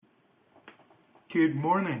Good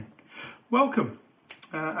morning. Welcome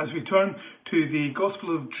as we turn to the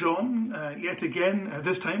Gospel of John, yet again,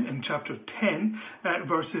 this time in chapter 10,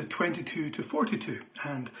 verses 22 to 42.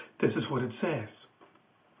 And this is what it says.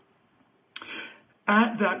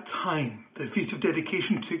 At that time, the Feast of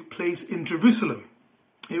Dedication took place in Jerusalem.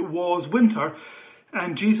 It was winter,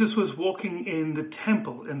 and Jesus was walking in the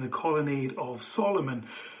temple in the colonnade of Solomon.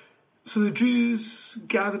 So the Jews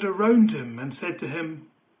gathered around him and said to him,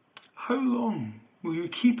 "How long will you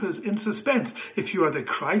keep us in suspense? If you are the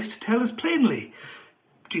Christ, tell us plainly."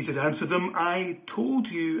 Jesus answered them, "I told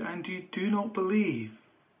you, and you do not believe.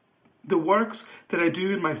 The works that I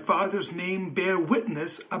do in my Father's name bear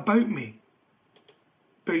witness about me.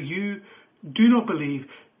 But you do not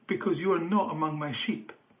believe because you are not among my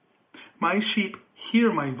sheep. My sheep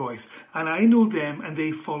hear my voice, and I know them, and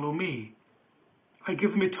they follow me. I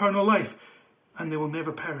give them eternal life, and they will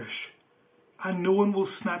never perish, and no one will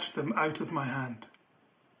snatch them out of my hand.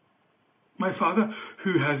 My Father,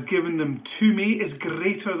 who has given them to me, is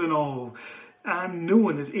greater than all, and no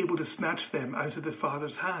one is able to snatch them out of the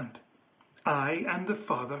Father's hand. I and the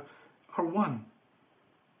Father are one."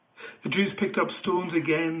 The Jews picked up stones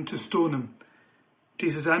again to stone him.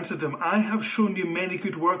 Jesus answered them, "I have shown you many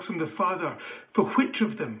good works from the Father. For which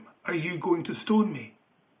of them are you going to stone me?"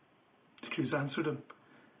 The Jews answered him,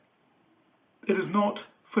 "It is not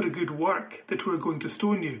for a good work that we are going to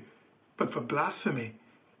stone you, but for blasphemy,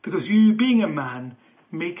 because you, being a man,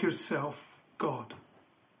 make yourself God."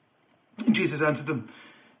 And Jesus answered them,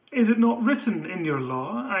 "Is it not written in your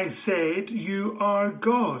law, I said you are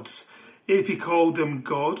gods? If he called them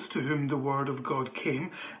gods to whom the word of God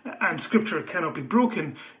came, and scripture cannot be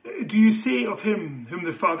broken, do you say of him whom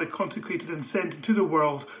the Father consecrated and sent into the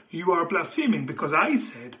world, you are blaspheming, because I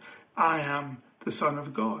said, I am the Son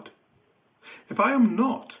of God? If I am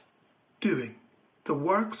not doing the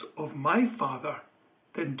works of my Father,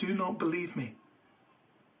 then do not believe me.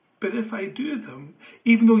 But if I do them,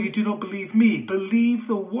 even though you do not believe me, believe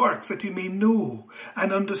the works, that you may know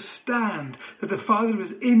and understand that the Father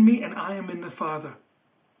is in me and I am in the Father."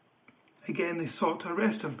 Again they sought to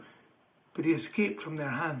arrest him, but he escaped from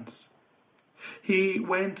their hands. He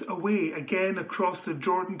went away again across the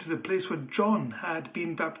Jordan to the place where John had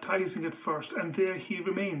been baptizing at first, and there he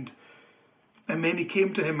remained. And many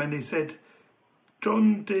came to him, and they said,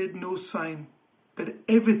 "John did no sign, but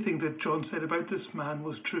everything that John said about this man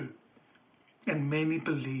was true." And many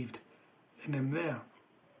believed in him there.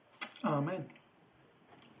 Amen.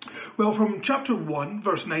 Well, from chapter 1,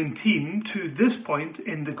 verse 19 to this point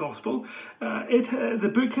in the Gospel,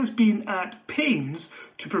 the book has been at pains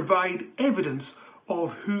to provide evidence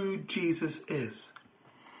of who Jesus is.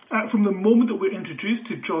 From the moment that we're introduced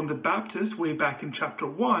to John the Baptist, way back in chapter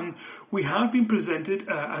 1, we have been presented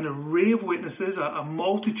an array of witnesses, a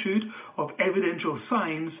multitude of evidential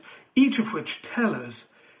signs, each of which tell us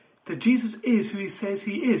that Jesus is who he says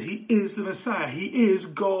he is. He is the Messiah. He is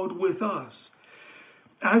God with us.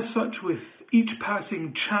 As such, with each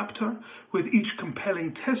passing chapter, with each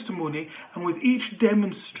compelling testimony, and with each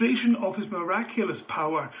demonstration of his miraculous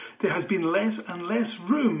power, there has been less and less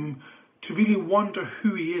room to really wonder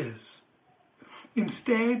who he is.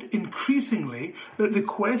 Instead, increasingly, the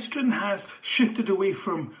question has shifted away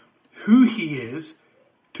from who he is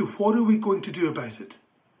to what are we going to do about it.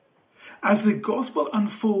 As the gospel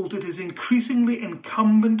unfolds, it is increasingly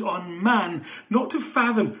incumbent on man not to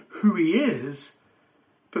fathom who he is,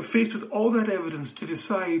 but faced with all that evidence to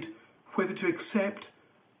decide whether to accept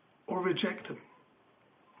or reject him.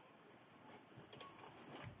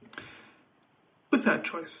 With that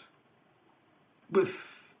choice, with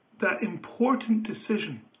that important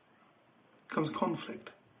decision, comes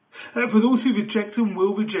conflict. For those who reject him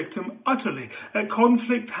will reject him utterly.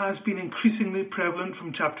 Conflict has been increasingly prevalent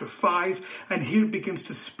from chapter 5, and here it begins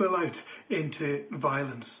to spill out into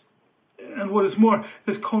violence. And what is more,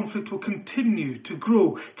 this conflict will continue to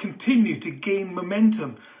grow, continue to gain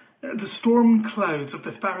momentum. The storm clouds of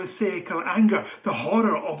the Pharisaical anger, the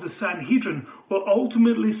horror of the Sanhedrin, will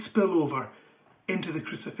ultimately spill over into the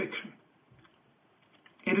crucifixion.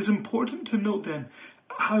 It is important to note then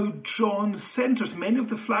how John centres many of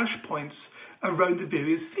the flashpoints around the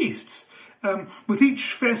various feasts. With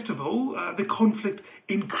each festival, the conflict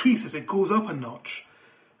increases, it goes up a notch.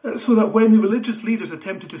 So that when the religious leaders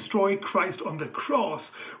attempt to destroy Christ on the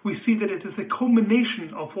cross, we see that it is the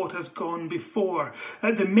culmination of what has gone before,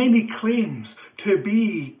 the many claims to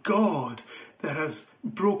be God that has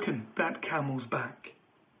broken that camel's back.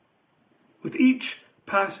 With each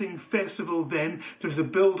passing festival then, there's a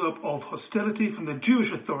build-up of hostility from the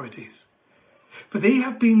Jewish authorities. For they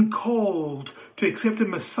have been called to accept a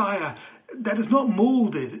Messiah that is not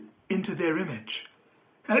moulded in into their image.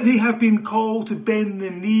 They have been called to bend the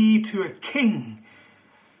knee to a king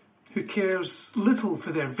who cares little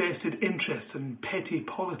for their vested interests and petty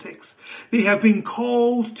politics. They have been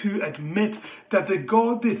called to admit that the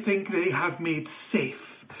God they think they have made safe,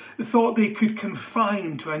 thought they could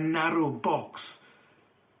confine to a narrow box,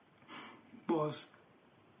 was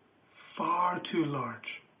far too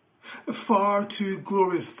large, far too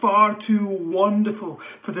glorious, far too wonderful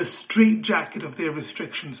for the straitjacket of their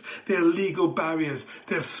restrictions, their legal barriers,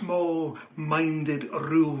 their small-minded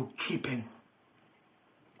rule-keeping.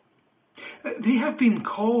 They have been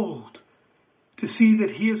called to see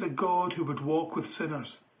that he is a God who would walk with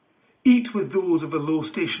sinners, eat with those of a low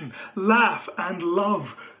station, laugh and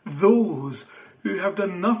love those who have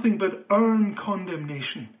done nothing but earn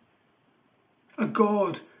condemnation. A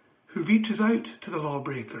God who reaches out to the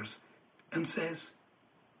lawbreakers and says,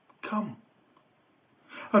 come.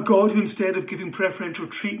 A God who, instead of giving preferential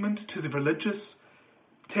treatment to the religious,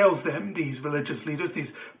 tells them, these religious leaders,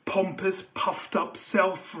 these pompous, puffed up,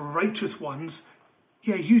 self-righteous ones,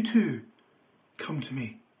 yeah, you too, come to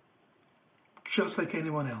me, just like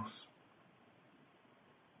anyone else.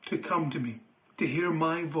 To come to me, to hear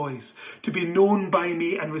my voice, to be known by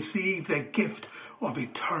me and receive the gift of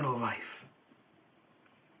eternal life.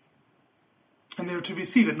 And they are to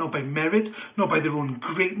receive it not by merit, not by their own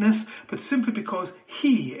greatness, but simply because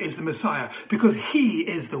he is the Messiah, because he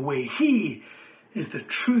is the way, he is the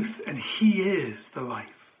truth, and he is the life.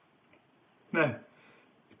 Now,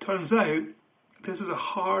 it turns out this is a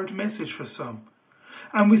hard message for some,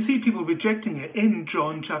 and we see people rejecting it in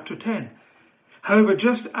John chapter 10. However,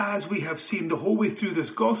 just as we have seen the whole way through this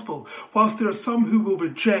gospel, whilst there are some who will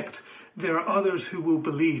reject, there are others who will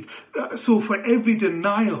believe. So for every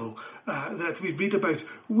denial that we read about,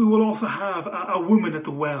 we will also have a woman at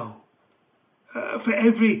the well. For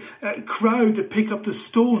every crowd that pick up the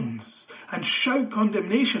stones and shout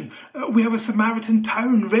condemnation, we have a Samaritan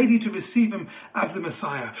town ready to receive him as the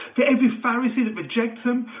Messiah. For every Pharisee that rejects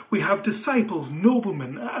him, we have disciples,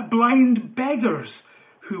 noblemen, blind beggars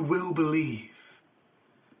who will believe.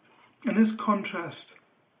 And this contrast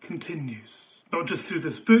continues, not just through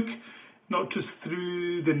this book, not just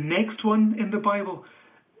through the next one in the Bible,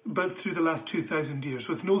 but through the last 2,000 years,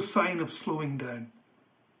 with no sign of slowing down.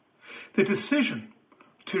 The decision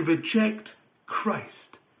to reject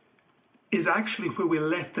Christ is actually where we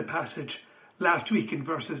left the passage last week in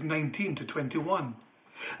verses 19 to 21.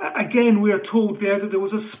 Again, we are told there that there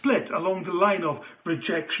was a split along the line of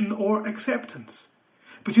rejection or acceptance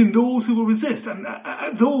between those who will resist and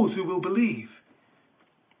those who will believe.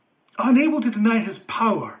 Unable to deny his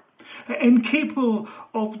power, incapable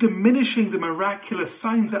of diminishing the miraculous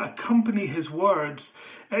signs that accompany his words,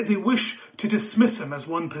 they wish to dismiss him as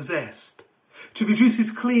one possessed, to reduce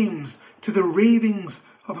his claims to the ravings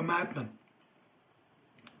of a madman.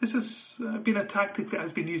 This has been a tactic that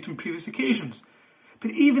has been used on previous occasions.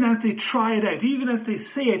 But even as they try it out, even as they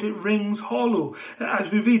say it, it rings hollow,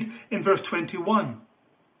 as we read in verse 21.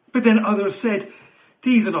 But then others said,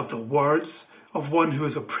 these are not the words of one who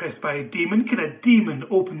is oppressed by a demon. Can a demon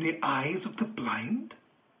open the eyes of the blind?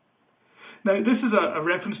 Now, this is a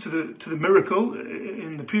reference to the miracle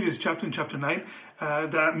in the previous chapter, in chapter 9,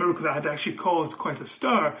 that miracle that had actually caused quite a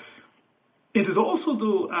stir. It is also,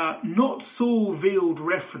 though, a not so veiled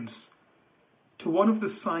reference to one of the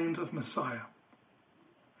signs of Messiah.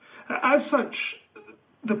 As such,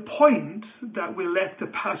 the point that we left the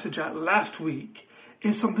passage at last week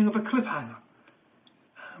is something of a cliffhanger.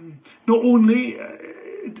 Not only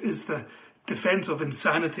is the defense of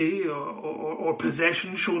insanity or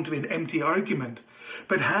possession shown to be an empty argument,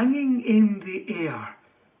 but hanging in the air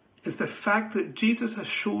is the fact that Jesus has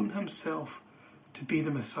shown himself to be the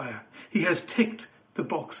Messiah. He has ticked the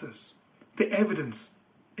boxes. The evidence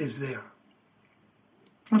is there.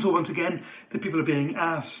 And so once again, the people are being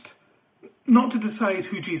asked not to decide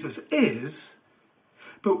who Jesus is,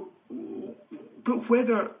 but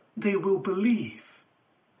whether they will believe,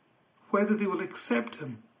 whether they will accept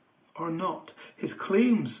him or not. His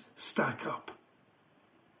claims stack up,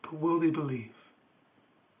 but will they believe?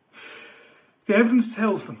 The evidence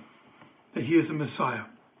tells them that he is the Messiah.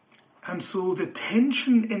 And so the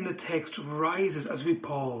tension in the text rises as we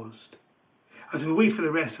paused, as we wait for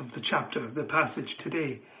the rest of the chapter, the passage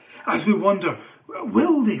today, as we wonder,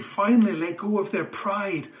 will they finally let go of their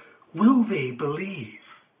pride? Will they believe?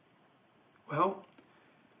 Well,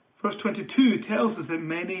 verse 22 tells us that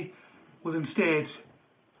many will instead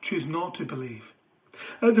choose not to believe.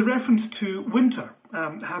 The reference to winter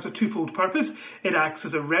has a twofold purpose. It acts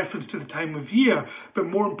as a reference to the time of year, but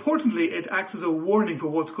more importantly, it acts as a warning for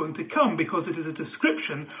what's going to come, because it is a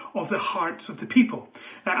description of the hearts of the people.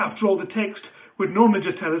 After all, the text would normally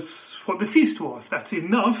just tell us what the feast was. That's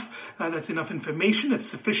enough. That's enough information. It's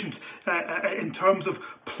sufficient in terms of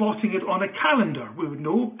plotting it on a calendar. We would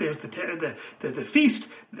know there's the feast,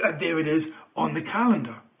 there it is on the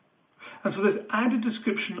calendar. And so this added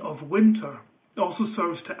description of winter also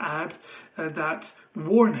serves to add that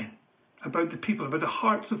warning about the people, about the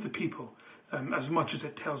hearts of the people, as much as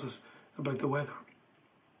it tells us about the weather.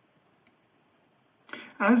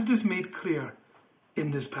 As it is made clear in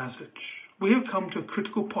this passage, we have come to a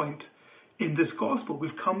critical point in this gospel.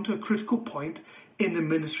 We've come to a critical point in the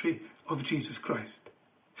ministry of Jesus Christ.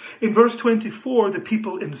 In verse 24, the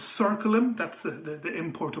people encircle him. That's the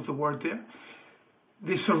import of the word there.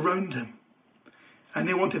 They surround him. And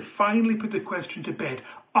they want to finally put the question to bed.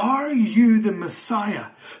 Are you the Messiah?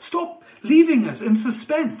 Stop leaving us in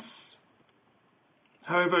suspense.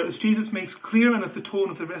 However, as Jesus makes clear, and as the tone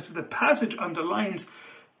of the rest of the passage underlines,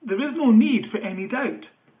 there is no need for any doubt.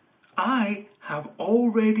 I have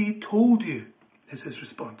already told you, is his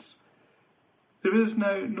response. There is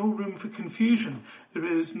now no room for confusion.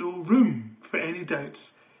 There is no room for any doubts.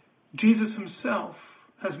 Jesus himself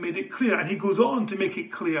has made it clear, and he goes on to make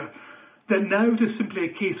it clear, that now it is simply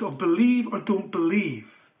a case of believe or don't believe,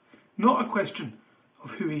 not a question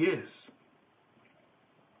of who he is.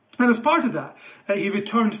 And as part of that, he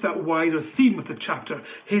returns to that wider theme of the chapter,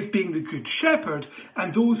 his being the good shepherd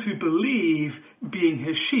and those who believe being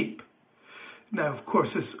his sheep. Now, of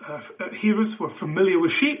course, his hearers were familiar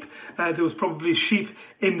with sheep. There was probably sheep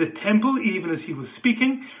in the temple even as he was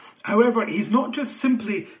speaking. However, he's not just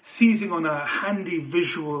simply seizing on a handy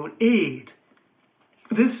visual aid.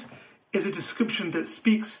 This is a description that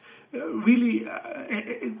speaks really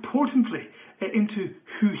importantly into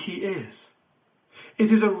who he is.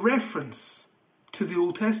 It is a reference to the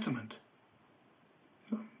Old Testament.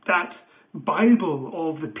 That Bible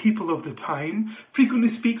of the people of the time frequently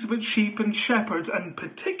speaks about sheep and shepherds, and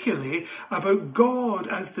particularly about God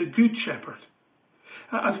as the Good Shepherd.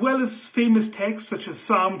 As well as famous texts such as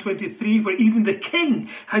Psalm 23, where even the king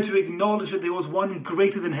had to acknowledge that there was one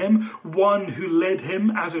greater than him, one who led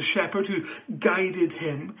him as a shepherd, who guided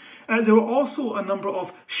him. There were also a number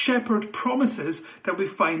of shepherd promises that we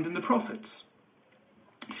find in the prophets.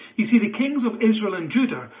 You see, the kings of Israel and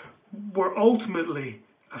Judah were ultimately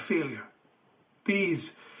a failure.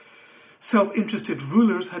 These self-interested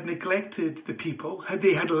rulers had neglected the people,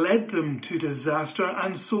 they had led them to disaster,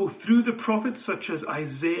 and so through the prophets such as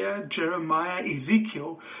Isaiah, Jeremiah,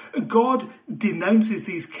 Ezekiel, God denounces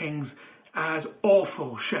these kings as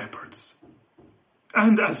awful shepherds.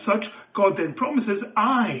 And as such, God then promises,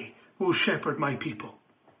 I will shepherd my people.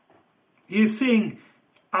 He is saying,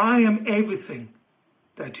 I am everything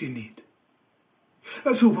that you need.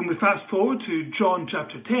 So when we fast forward to John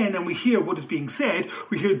chapter 10 and we hear what is being said,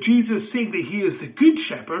 we hear Jesus saying that he is the good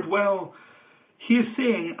shepherd. Well, he is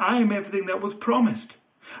saying, I am everything that was promised.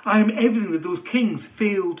 I am everything that those kings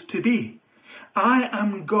failed to be. I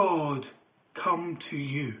am God come to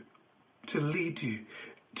you, to lead you,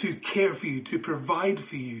 to care for you, to provide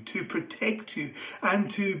for you, to protect you, and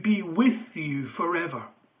to be with you forever.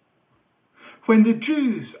 When the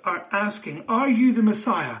Jews are asking, are you the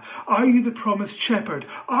Messiah? Are you the promised shepherd?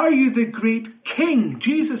 Are you the great king?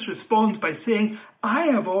 Jesus responds by saying,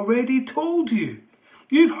 I have already told you.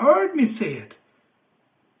 You've heard me say it.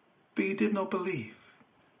 But you did not believe.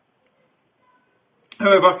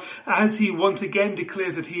 However, as he once again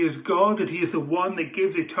declares that he is God, that he is the one that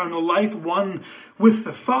gives eternal life, one with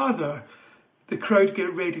the Father, the crowd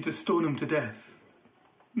get ready to stone him to death.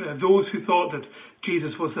 Those who thought that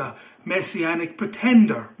Jesus was a messianic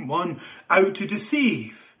pretender, one out to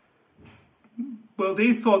deceive, well,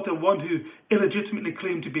 they thought that one who illegitimately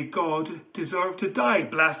claimed to be God deserved to die.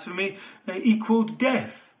 Blasphemy equaled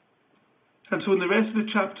death. And so in the rest of the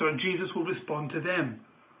chapter, Jesus will respond to them.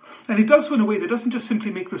 And he does so in a way that doesn't just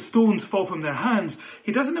simply make the stones fall from their hands.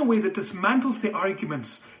 He does it in a way that dismantles the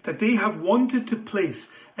arguments that they have wanted to place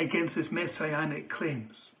against his messianic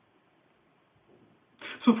claims.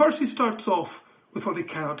 So first he starts off with what they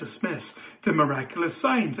cannot dismiss, the miraculous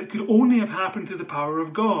signs that could only have happened through the power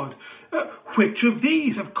of God. Which of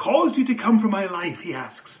these have caused you to come from my life, he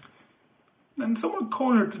asks. And somewhat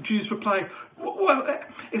cornered, the Jews reply, well,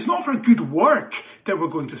 it's not for good work that we're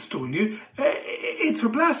going to stone you, it's for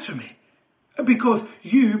blasphemy. Because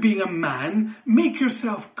you, being a man, make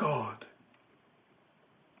yourself God.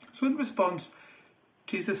 So in response,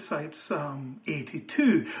 Jesus cites Psalm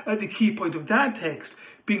 82, the key point of that text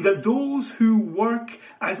being that those who work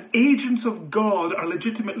as agents of God are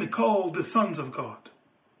legitimately called the sons of God.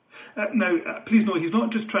 Now, please note, he's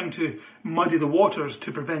not just trying to muddy the waters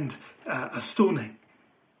to prevent a stoning.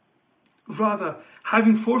 Rather,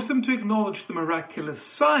 having forced them to acknowledge the miraculous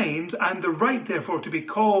signs and the right, therefore, to be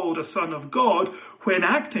called a son of God when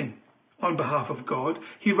acting on behalf of God,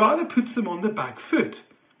 he rather puts them on the back foot.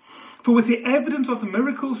 For with the evidence of the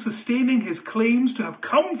miracles sustaining his claims to have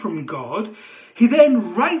come from God, he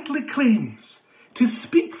then rightly claims to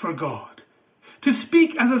speak for God, to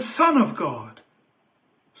speak as a son of God.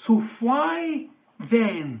 So why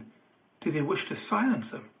then do they wish to silence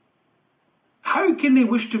him? How can they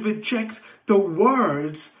wish to reject the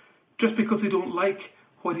words just because they don't like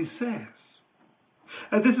what he says?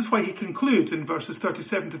 This is why he concludes in verses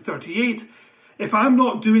 37 to 38, if I'm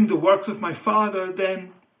not doing the works of my Father,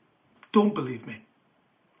 then don't believe me.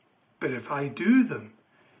 But if I do them,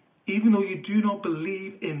 even though you do not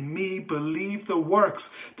believe in me, believe the works,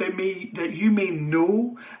 that you may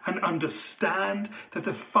know and understand that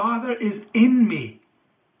the Father is in me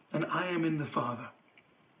and I am in the Father.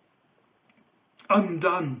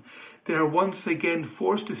 Undone, they are once again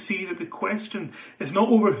forced to see that the question is not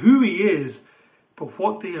over who he is, but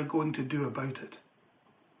what they are going to do about it.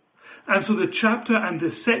 And so the chapter and the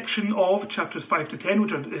section of chapters 5 to 10,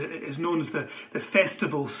 which is known as the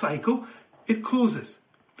festival cycle, it closes.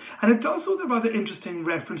 And it does so with a rather interesting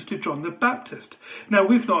reference to John the Baptist. Now,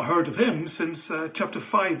 we've not heard of him since chapter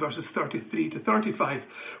 5, verses 33 to 35,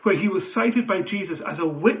 where he was cited by Jesus as a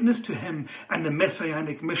witness to him and the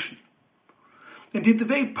messianic mission. Indeed, the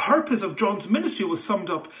very purpose of John's ministry was summed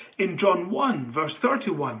up in John 1, verse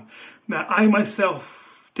 31. Now, I myself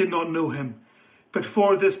did not know him, but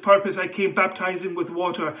for this purpose I came baptizing with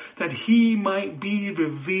water, that he might be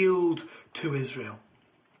revealed to Israel.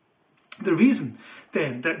 The reason,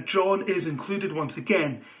 then, that John is included once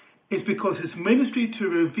again is because his ministry to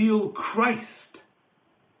reveal Christ,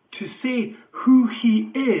 to say who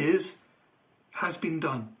he is, has been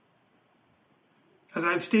done. As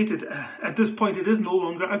I've stated, at this point it is no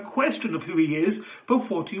longer a question of who he is, but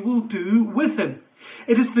what he will do with him.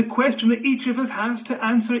 It is the question that each of us has to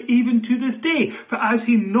answer even to this day. For as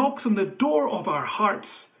he knocks on the door of our hearts,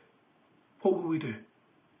 what will we do?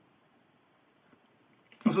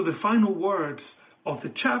 And so the final words of the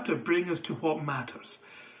chapter bring us to what matters.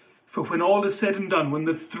 For when all is said and done, when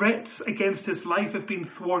the threats against his life have been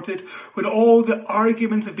thwarted, when all the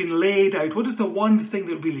arguments have been laid out, what is the one thing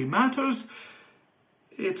that really matters?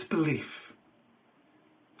 It's belief.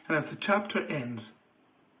 And as the chapter ends,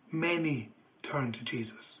 many turn to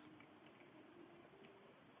Jesus.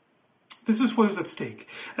 This is what is at stake.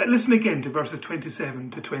 Listen again to verses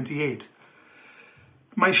 27 to 28.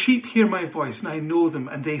 My sheep hear my voice, and I know them,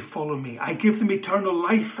 and they follow me. I give them eternal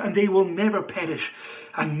life, and they will never perish,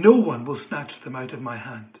 and no one will snatch them out of my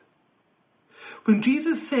hand. When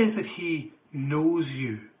Jesus says that he knows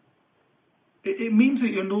you, it means that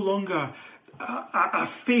you're no longer a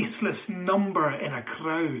faceless number in a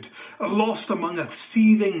crowd, lost among a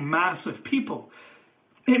seething mass of people.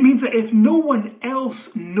 It means that if no one else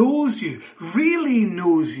knows you, really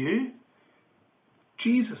knows you,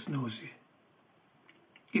 Jesus knows you.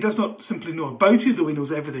 He does not simply know about you, though he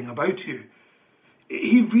knows everything about you.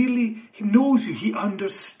 He knows you. He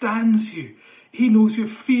understands you. He knows your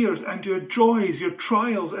fears and your joys, your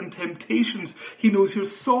trials and temptations. He knows your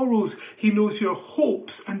sorrows. He knows your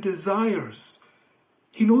hopes and desires.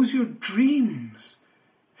 He knows your dreams.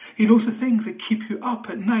 He knows the things that keep you up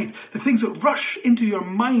at night, the things that rush into your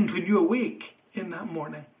mind when you awake in that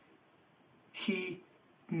morning. He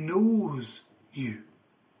knows you.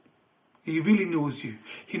 He really knows you.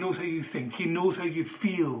 He knows how you think. He knows how you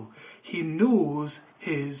feel. He knows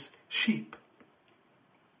his sheep.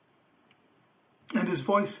 And his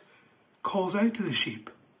voice calls out to the sheep.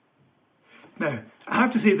 Now, I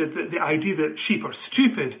have to say that the idea that sheep are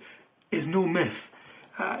stupid is no myth.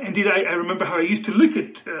 Indeed, I remember how I used to look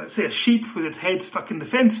at, say, a sheep with its head stuck in the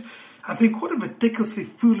fence and think, what a ridiculously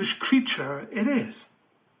foolish creature it is.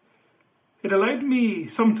 It allowed me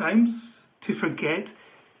sometimes to forget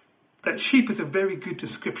that sheep is a very good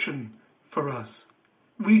description for us.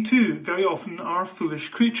 We too very often are foolish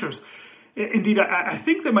creatures. Indeed, I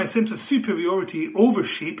think that my sense of superiority over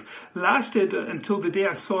sheep lasted until the day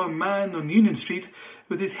I saw a man on Union Street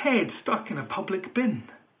with his head stuck in a public bin.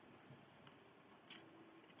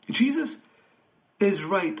 Jesus is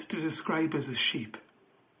right to describe us as sheep.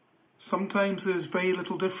 Sometimes there is very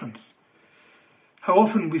little difference. How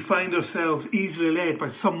often we find ourselves easily led by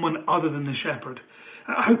someone other than the shepherd.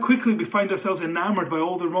 How quickly we find ourselves enamored by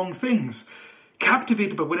all the wrong things.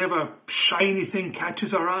 captivated by whatever shiny thing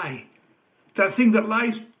catches our eye, that thing that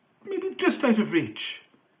lies maybe just out of reach,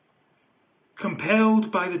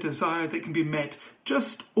 compelled by the desire that can be met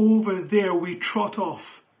just over there, we trot off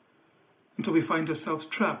until we find ourselves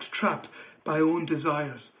trapped by our own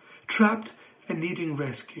desires, trapped and needing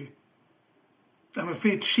rescue. I'm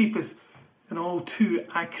afraid sheep is an all too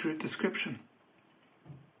accurate description.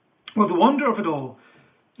 Well, the wonder of it all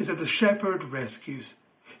is that the shepherd rescues.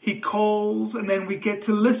 He calls, and then we get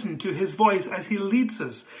to listen to his voice as he leads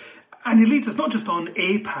us. And he leads us not just on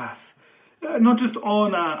a path, not just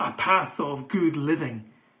on a path of good living.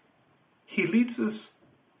 He leads us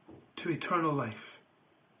to eternal life,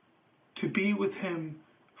 to be with him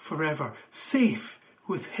forever, safe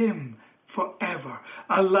with him forever,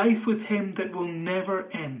 a life with him that will never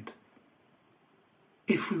end.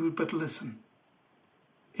 If we would but listen,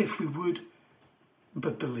 if we would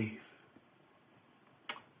but believe.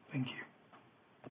 Thank you.